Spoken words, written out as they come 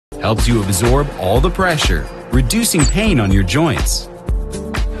helps you absorb all the pressure, reducing pain on your joints.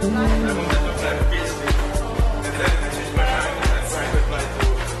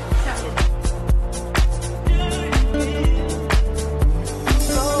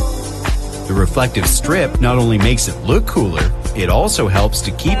 The reflective strip not only makes it look cooler, it also helps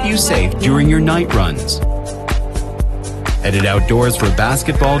to keep you safe during your night runs. Headed outdoors for a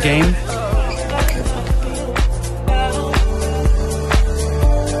basketball game?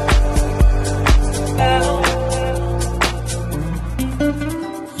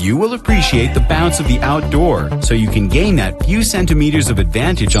 You will appreciate the bounce of the outdoor, so you can gain that few centimeters of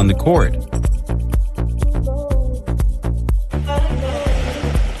advantage on the court.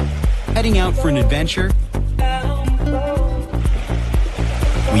 Heading out for an adventure?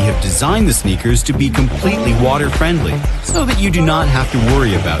 We have designed the sneakers to be completely water-friendly, so that you do not have to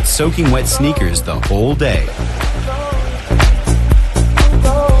worry about soaking wet sneakers the whole day.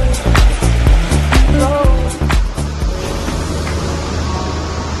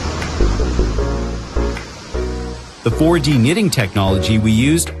 The 4D knitting technology we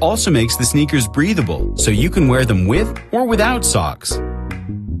used also makes the sneakers breathable, so you can wear them with or without socks.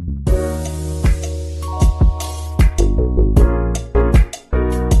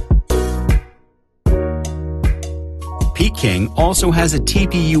 King also has a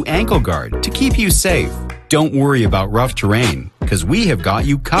TPU ankle guard to keep you safe. Don't worry about rough terrain, because we have got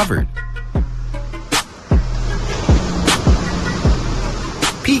you covered.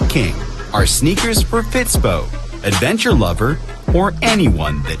 Peak King, our sneakers for Fitspo, adventure lover, or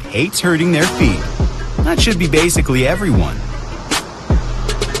anyone that hates hurting their feet. That should be basically everyone.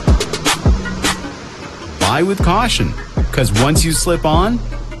 Buy with caution, because once you slip on,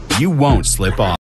 you won't slip off.